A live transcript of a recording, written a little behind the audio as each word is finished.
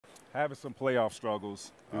having some playoff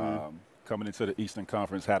struggles. Coming into the Eastern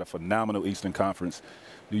Conference, had a phenomenal Eastern Conference.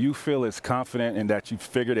 Do you feel as confident in that you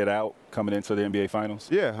figured it out coming into the NBA Finals?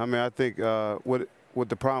 Yeah, I mean, I think what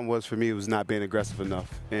the problem was for me was not being aggressive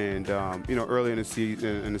enough. And, early in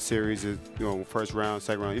the series, first round,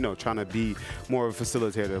 second round, trying to be more of a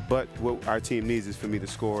facilitator. But what our team needs is for me to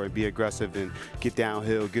score and be aggressive and get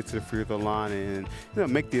downhill, get to the free throw line,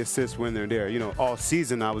 and, make the assists when they're there. All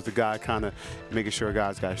season I was the guy kind of making sure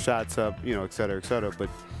guys got shots up, et cetera, et cetera. But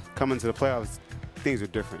coming to the playoffs, things are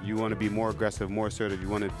different. You want to be more aggressive, more assertive. You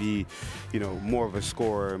want to be, more of a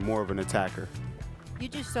scorer, more of an attacker. You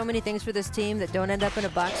do so many things for this team that don't end up in a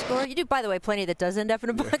box score. You do, by the way, plenty that does end up in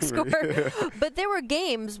a box score. But there were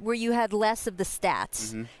games where you had less of the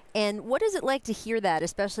stats. And what is it like to hear that,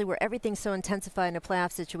 especially where everything's so intensified in a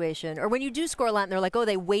playoff situation? Or when you do score a lot and they're like, oh,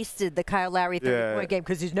 they wasted the Kyle Lowry 30-point game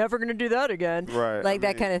because he's never going to do that again. Right. Like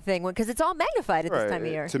that kind of thing. Because it's all magnified at this time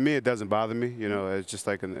of year. To me, it doesn't bother me. It's just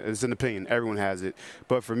like it's an opinion. Everyone has it.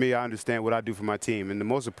 But for me, I understand what I do for my team. And the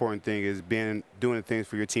most important thing is doing things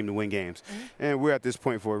for your team to win games. And we're at this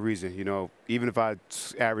point for a reason. Even if I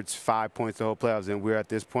average 5 points the whole playoffs and we're at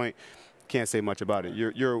this point, can't say much about it.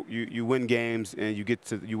 You win games, and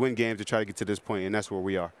you win games to try to get to this point, and that's where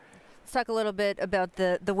we are. Let's talk a little bit about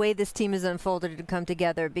the way this team has unfolded to come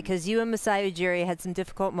together, because you and Masai Ujiri had some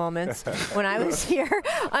difficult moments when I was here.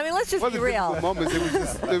 I mean, let's just be real. Moments,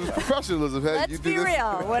 it was professionalism. Let's be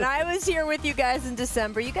real. When I was here with you guys in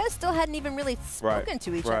December, you guys still hadn't even really spoken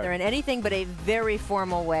to each other in anything but a very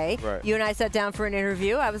formal way. You and I sat down for an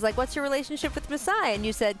interview. I was like, what's your relationship with Masai? And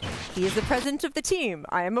you said, he is the president of the team.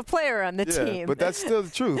 I am a player on the team. But that's still the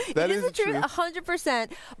truth. That is the truth.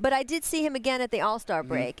 100%. But I did see him again at the All-Star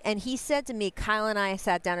break, and he said to me, Kyle and I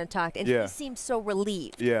sat down and talked, and he seemed so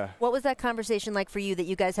relieved. What was that conversation like for you that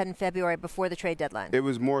you guys had in February before the trade deadline? It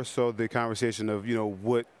was more so the conversation of,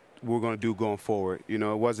 what we're going to do going forward. It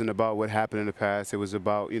wasn't about what happened in the past. It was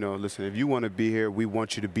about, listen, if you want to be here, we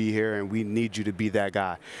want you to be here, and we need you to be that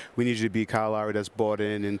guy. We need you to be Kyle Lowry that's bought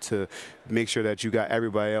in, and to make sure that you got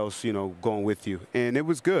everybody else, going with you. And it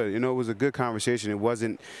was good. It was a good conversation. It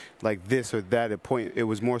wasn't like this or that at point. It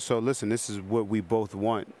was more so, listen, this is what we both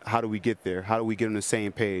want. How do we get there? How do we get on the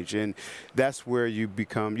same page? And that's where you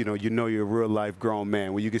become, you're a real-life grown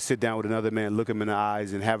man, where you can sit down with another man, look him in the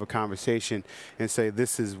eyes, and have a conversation and say,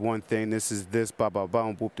 this is one thing, this is this, blah, blah,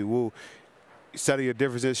 blah, whoop-de-woo. Settle your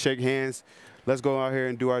differences, shake hands. Let's go out here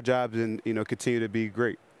and do our jobs and, continue to be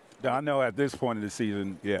great. I know at this point in the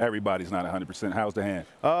season, everybody's not 100%. How's the hand?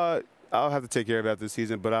 I'll have to take care of it after the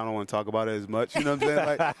season, but I don't want to talk about it as much. You know what I'm saying?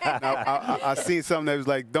 Like, I seen something that was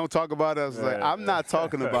like, don't talk about it. I was like, I'm not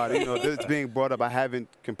talking about it. It's being brought up. I haven't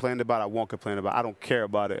complained about it. I won't complain about it. I don't care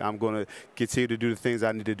about it. I'm going to continue to do the things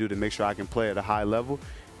I need to do to make sure I can play at a high level,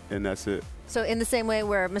 and that's it. So in the same way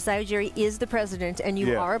where Masai Ujiri is the president and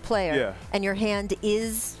you are a player and your hand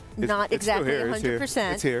is not exactly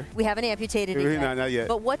 100%. It's here. We haven't amputated it yet. Not yet.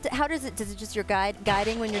 But how does it just your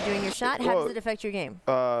guiding when you're doing your shot? How does it affect your game?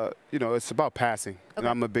 It's about passing. Okay.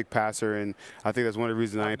 I'm a big passer, and I think that's one of the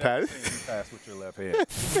reasons I ain't passing. I've never seen you pass with your left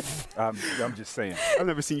hand. I'm just saying. I've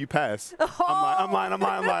never seen you pass. I'm lying.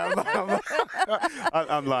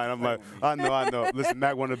 I know. Listen,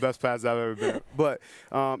 Mac, one of the best passes I've ever been. But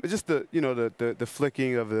it's just the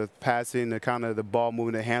flicking of the passing, the kind of the ball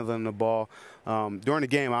moving, the handling the ball. During the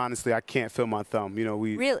game, honestly, I can't feel my thumb.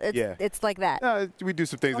 It's like that. We do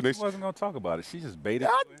some things. She wasn't going to talk about it. She just baited.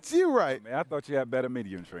 You're right. I thought you had better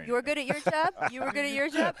medium training. You were good at your job. You were good at your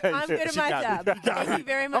job. I'm good at my job. Thank you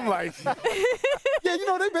very much. I'm like,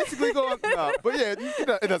 they basically go. But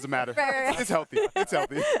it doesn't matter. It's healthy.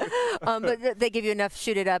 But they give you enough,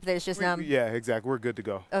 shoot it up. There's just Yeah, exactly. We're good to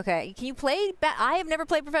go. Okay. Can you play? I have never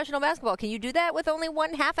played professional basketball. Can you do that with only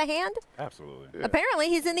half a hand? Absolutely. Yeah. Apparently,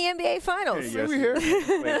 he's in the NBA Finals. Hey, yes, we're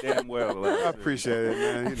here. Played damn well. I appreciate it,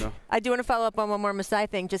 man. I do want to follow up on one more Masai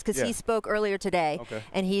thing, just because he spoke earlier today,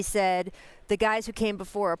 and he said the guys who came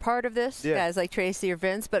before are part of this, guys like Tracy or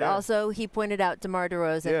Vince, but also he pointed out DeMar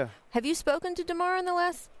DeRozan. Yeah. Have you spoken to DeMar in the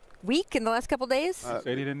last week, in the last couple of days? He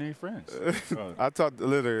said he didn't need friends. I talked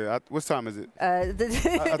literally. What time is it? I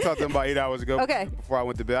talked to him about 8 hours ago. Before I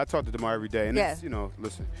went to bed. I talked to DeMar every day, and it's,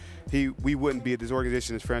 listen, we wouldn't be, this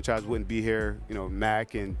organization, this franchise wouldn't be here.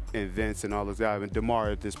 Mac and Vince and all those guys, and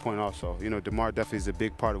DeMar at this point also. DeMar definitely is a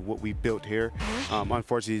big part of what we built here.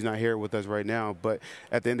 Unfortunately, he's not here with us right now, but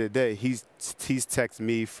at the end of the day, he's texted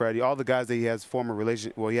me, Freddie, all the guys that he has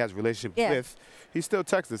relationship with. He still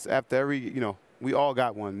texts us after every, we all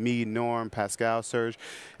got one. Me, Norm, Pascal, Serge.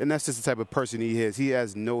 And that's just the type of person he is. He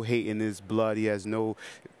has no hate in his blood. He has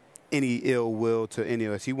any ill will to any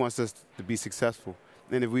of us. He wants us to be successful.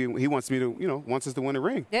 And if he wants me to, wants us to win a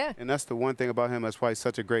ring. Yeah. And that's the one thing about him. That's why he's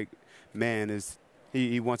such a great man. Is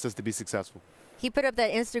he wants us to be successful. He put up that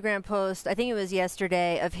Instagram post, I think it was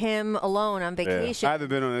yesterday, of him alone on vacation. I haven't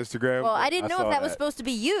been on Instagram. Well, I didn't know if that was supposed to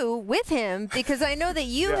be you with him, because I know that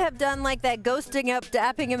you have done like that ghosting up,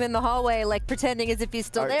 dapping him in the hallway, like pretending as if he's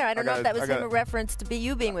still there. I don't know if that was him a reference to be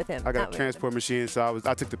you being with him. I got a transport machine, so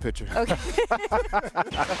I took the picture. Okay.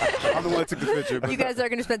 I'm the one that took the picture. You guys are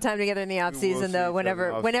going to spend time together in the off season, though,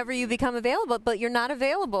 whenever you become available. But you're not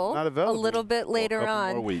available. A little bit later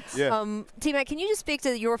on. More weeks. Yeah. T-Mac, can you just speak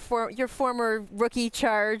to your former rookie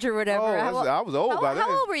charge or whatever? I was old by then.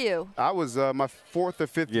 How old were you? I was my 4th or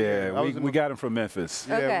 5th year. Yeah, we got him from Memphis.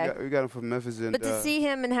 Yeah, we got him from Memphis. But to see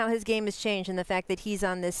him and how his game has changed and the fact that he's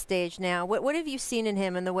on this stage now, what have you seen in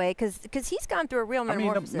him in the way? Because he's gone through a real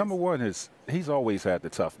metamorphosis. Number one is he's always had the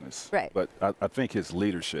toughness. Right. But I think his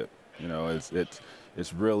leadership,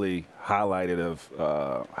 it's really highlighted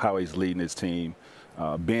of how he's leading his team.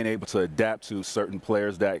 Being able to adapt to certain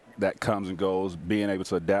players that comes and goes, being able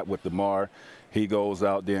to adapt with DeMar. He goes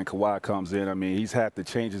out there and Kawhi comes in. I mean, he's had to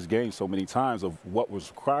change his game so many times of what was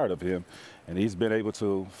required of him, and he's been able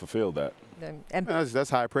to fulfill that. That's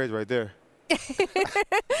high praise right there.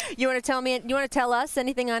 You want to tell us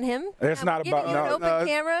anything on him? It's not about an open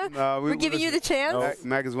camera. We're giving you the chance.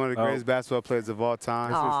 Mac is one of the greatest basketball players of all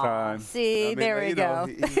time. Aww, see, there we go.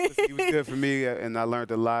 He was good for me, and I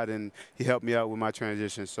learned a lot, and he helped me out with my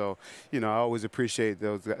transition. So, I always appreciate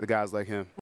the guys like him.